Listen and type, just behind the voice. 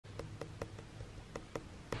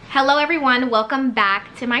Hello everyone, welcome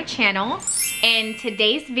back to my channel. In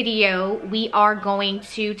today's video, we are going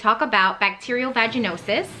to talk about bacterial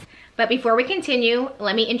vaginosis. But before we continue,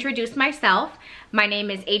 let me introduce myself. My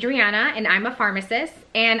name is Adriana and I'm a pharmacist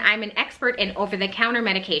and I'm an expert in over-the-counter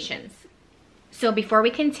medications. So before we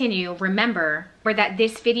continue, remember that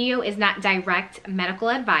this video is not direct medical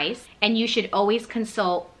advice and you should always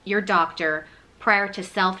consult your doctor prior to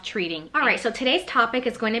self-treating. All right, so today's topic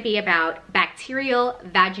is going to be about bacterial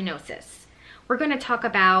vaginosis. We're going to talk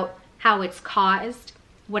about how it's caused,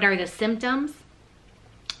 what are the symptoms,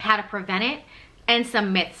 how to prevent it, and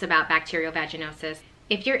some myths about bacterial vaginosis.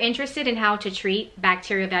 If you're interested in how to treat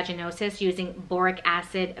bacterial vaginosis using boric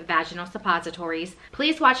acid vaginal suppositories,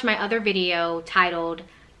 please watch my other video titled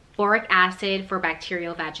Boric Acid for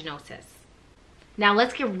Bacterial Vaginosis. Now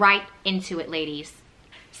let's get right into it, ladies.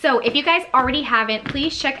 So if you guys already haven't,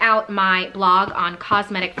 please check out my blog on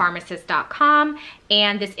cosmeticpharmacist.com,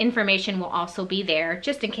 and this information will also be there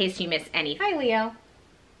just in case you miss any. Hi Leo,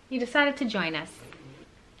 you decided to join us.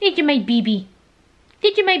 Did you my baby?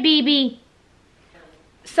 Did you my baby?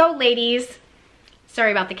 So ladies,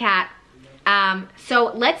 sorry about the cat.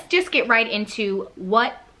 So let's just get right into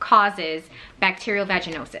what causes bacterial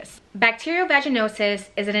vaginosis. Bacterial vaginosis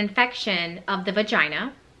is an infection of the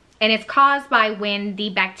vagina, and it's caused by when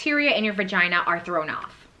the bacteria in your vagina are thrown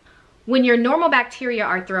off. When your normal bacteria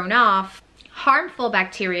are thrown off, harmful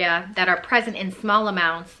bacteria that are present in small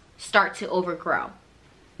amounts start to overgrow.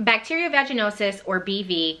 Bacterial vaginosis, or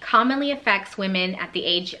BV, commonly affects women at the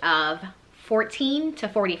age of 14 to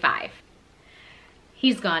 45.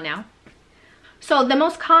 He's gone now. So the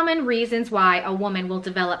most common reasons why a woman will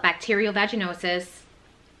develop bacterial vaginosis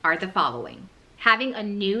are the following: having a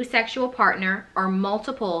new sexual partner or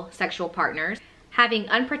multiple sexual partners, having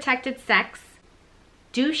unprotected sex,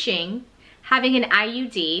 douching, having an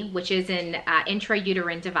IUD, which is an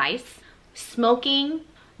intrauterine device, smoking,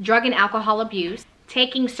 drug and alcohol abuse,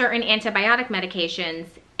 taking certain antibiotic medications,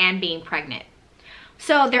 and being pregnant.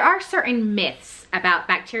 So there are certain myths about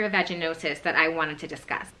bacterial vaginosis that I wanted to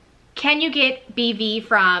discuss. Can you get BV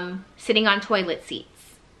from sitting on toilet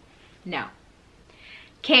seats? No.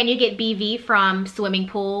 Can you get BV from swimming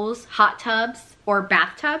pools, hot tubs, or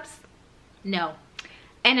bathtubs? No.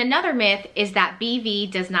 And another myth is that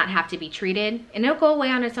BV does not have to be treated and it'll go away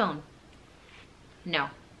on its own.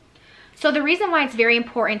 No. So the reason why it's very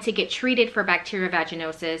important to get treated for bacterial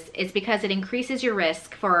vaginosis is because it increases your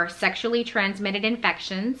risk for sexually transmitted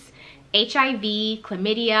infections, HIV,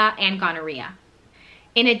 chlamydia, and gonorrhea.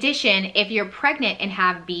 In addition, if you're pregnant and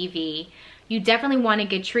have BV, you definitely want to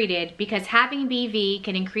get treated because having BV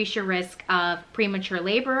can increase your risk of premature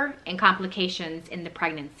labor and complications in the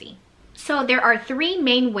pregnancy. So there are three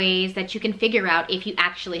main ways that you can figure out if you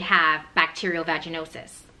actually have bacterial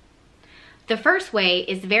vaginosis. The first way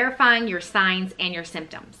is verifying your signs and your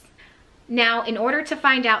symptoms. Now, in order to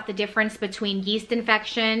find out the difference between yeast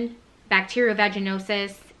infection, bacterial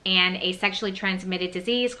vaginosis, and a sexually transmitted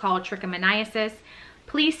disease called trichomoniasis,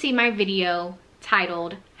 please see my video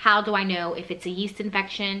titled, How Do I Know If It's a Yeast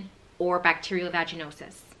Infection or Bacterial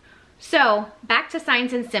Vaginosis? So, back to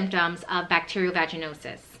signs and symptoms of bacterial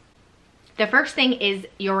vaginosis. The first thing is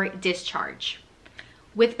your discharge.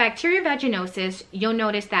 With bacterial vaginosis, you'll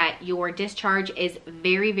notice that your discharge is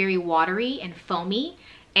very, very watery and foamy,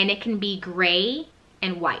 and it can be gray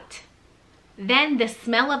and white. Then the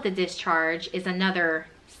smell of the discharge is another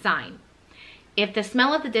sign. If the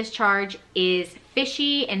smell of the discharge is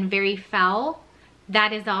fishy and very foul,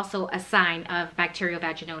 that is also a sign of bacterial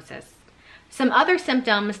vaginosis. Some other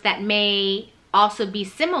symptoms that may also be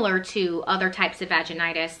similar to other types of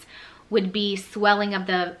vaginitis would be swelling of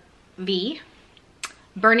the V,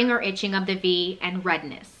 burning or itching of the V, and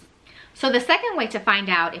redness. So the second way to find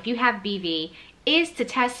out if you have BV is to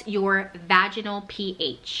test your vaginal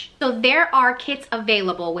pH. So there are kits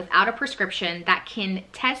available without a prescription that can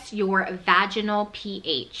test your vaginal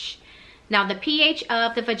pH. Now, the pH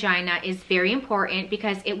of the vagina is very important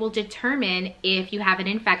because it will determine if you have an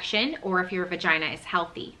infection or if your vagina is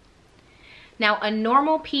healthy. Now, a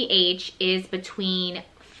normal pH is between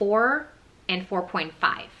 4 and 4.5.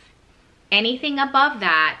 Anything above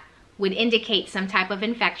that would indicate some type of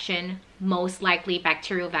infection, most likely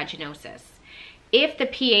bacterial vaginosis. If the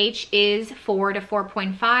pH is 4 to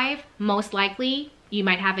 4.5, most likely you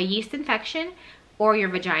might have a yeast infection or your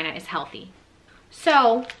vagina is healthy.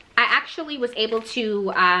 So I actually was able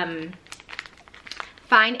to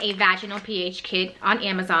find a vaginal pH kit on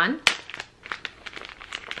Amazon.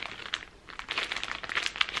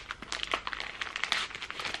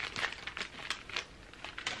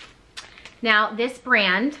 Now this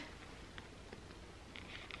brand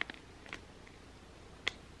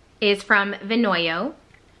is from Vinoyo.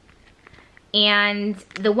 And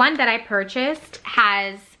the one that I purchased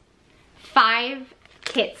has 5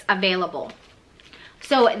 kits available.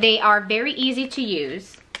 So they are very easy to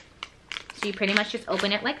use. So you pretty much just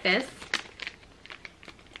open it like this.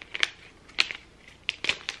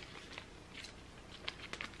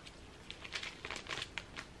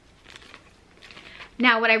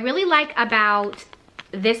 Now, what I really like about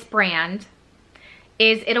this brand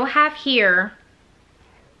is it'll have here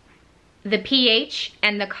the pH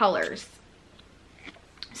and the colors.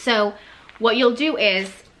 So what you'll do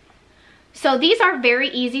is, so these are very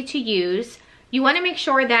easy to use. You want to make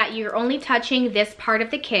sure that you're only touching this part of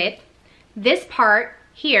the kit. This part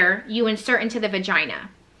here, you insert into the vagina.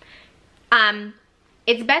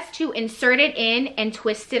 It's best to insert it in and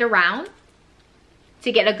twist it around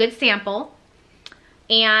to get a good sample.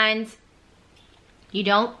 And you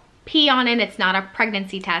don't pee on it, it's not a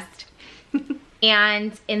pregnancy test.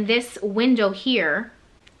 And in this window here,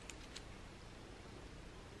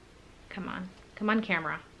 come on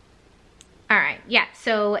camera. All right, yeah,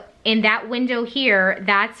 so in that window here,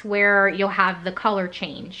 that's where you'll have the color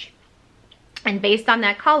change. And based on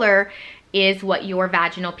that color is what your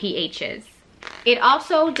vaginal pH is. It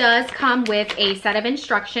also does come with a set of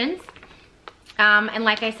instructions. And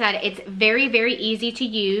like I said, it's very, very easy to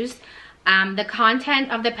use. The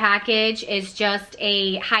content of the package is just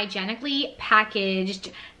a hygienically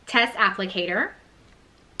packaged test applicator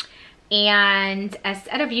and a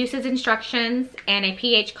set of usage instructions and a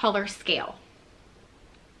pH color scale.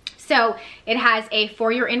 So it has a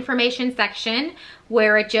for your information section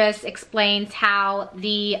where it just explains how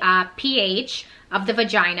the pH of the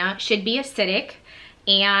vagina should be acidic.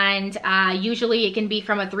 And usually it can be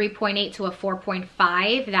from a 3.8 to a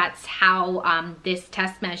 4.5. That's how this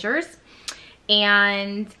test measures.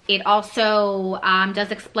 And it also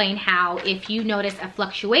does explain how if you notice a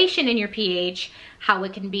fluctuation in your pH, how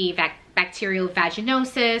it can be bacterial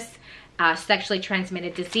vaginosis, sexually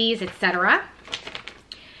transmitted disease, etc.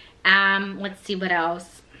 Let's see what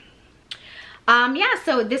else. Yeah,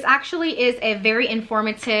 so this actually is a very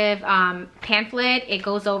informative pamphlet. It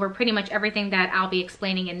goes over pretty much everything that I'll be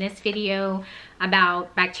explaining in this video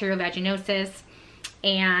about bacterial vaginosis.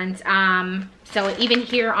 And so even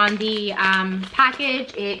here on the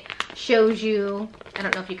package, it shows you, I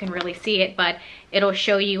don't know if you can really see it, but it'll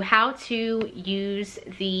show you how to use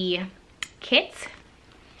the kit.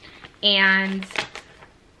 And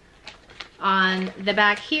on the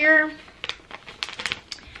back here,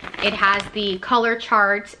 it has the color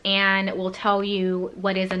chart and will tell you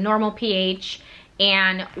what is a normal pH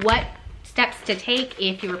and what steps to take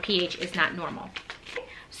if your pH is not normal.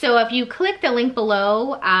 So if you click the link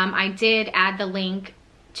below, I did add the link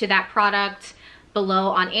to that product below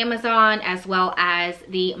on Amazon, as well as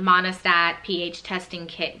the Monostat pH testing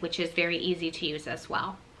kit, which is very easy to use as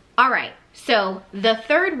well. All right, so the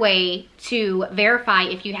third way to verify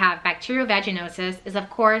if you have bacterial vaginosis is, of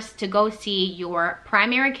course, to go see your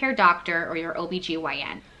primary care doctor or your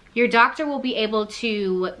OBGYN. Your doctor will be able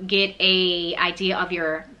to get an idea of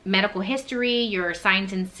your medical history, your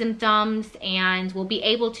signs and symptoms, and will be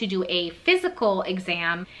able to do a physical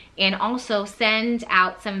exam and also send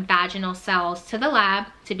out some vaginal cells to the lab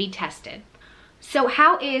to be tested. So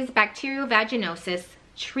how is bacterial vaginosis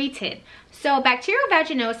treated? So bacterial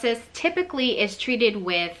vaginosis typically is treated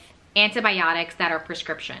with antibiotics that are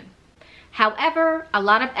prescription. However, a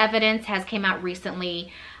lot of evidence has come out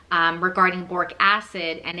recently regarding boric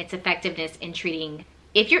acid and its effectiveness in treating.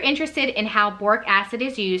 If you're interested in how boric acid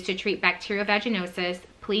is used to treat bacterial vaginosis,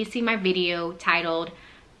 please see my video titled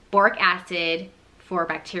Boric Acid for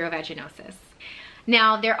Bacterial Vaginosis.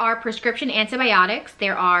 Now, there are prescription antibiotics,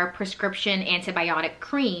 there are prescription antibiotic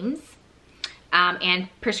creams, and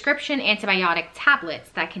prescription antibiotic tablets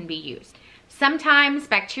that can be used. Sometimes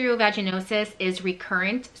bacterial vaginosis is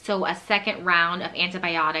recurrent, so a second round of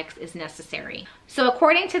antibiotics is necessary. So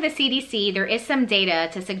according to the CDC, there is some data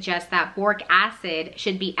to suggest that boric acid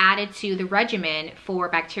should be added to the regimen for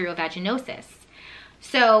bacterial vaginosis.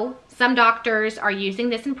 So some doctors are using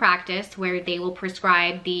this in practice where they will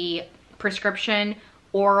prescribe the prescription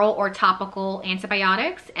oral or topical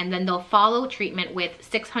antibiotics, and then they'll follow treatment with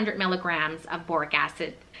 600 milligrams of boric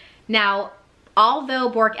acid. Now, although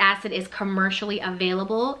boric acid is commercially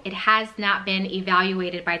available, it has not been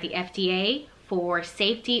evaluated by the FDA for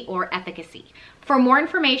safety or efficacy. For more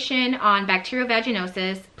information on bacterial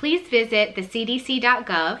vaginosis, please visit the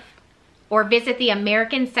cdc.gov or visit the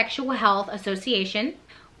American Sexual Health Association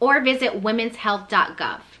or visit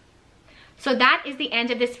womenshealth.gov. So that is the end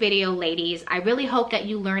of this video, ladies. I really hope that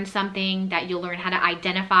you learned something, that you'll learn how to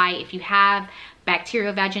identify if you have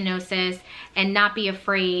bacterial vaginosis and not be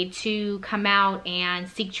afraid to come out and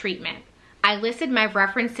seek treatment. I listed my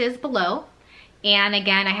references below. And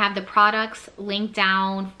again, I have the products linked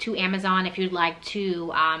down to Amazon if you'd like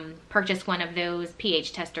to purchase one of those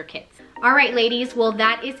pH tester kits. All right, ladies, well,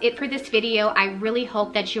 that is it for this video. I really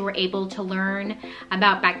hope that you were able to learn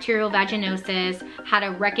about bacterial vaginosis, how to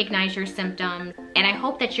recognize your symptoms, and I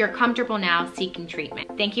hope that you're comfortable now seeking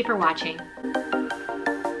treatment. Thank you for watching.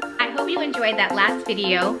 I hope you enjoyed that last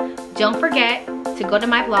video. Don't forget to go to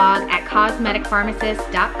my blog at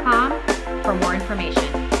cosmeticpharmacist.com for more information.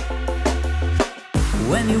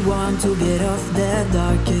 When you want to get off the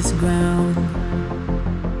darkest ground,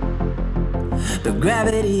 but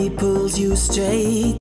gravity pulls you straight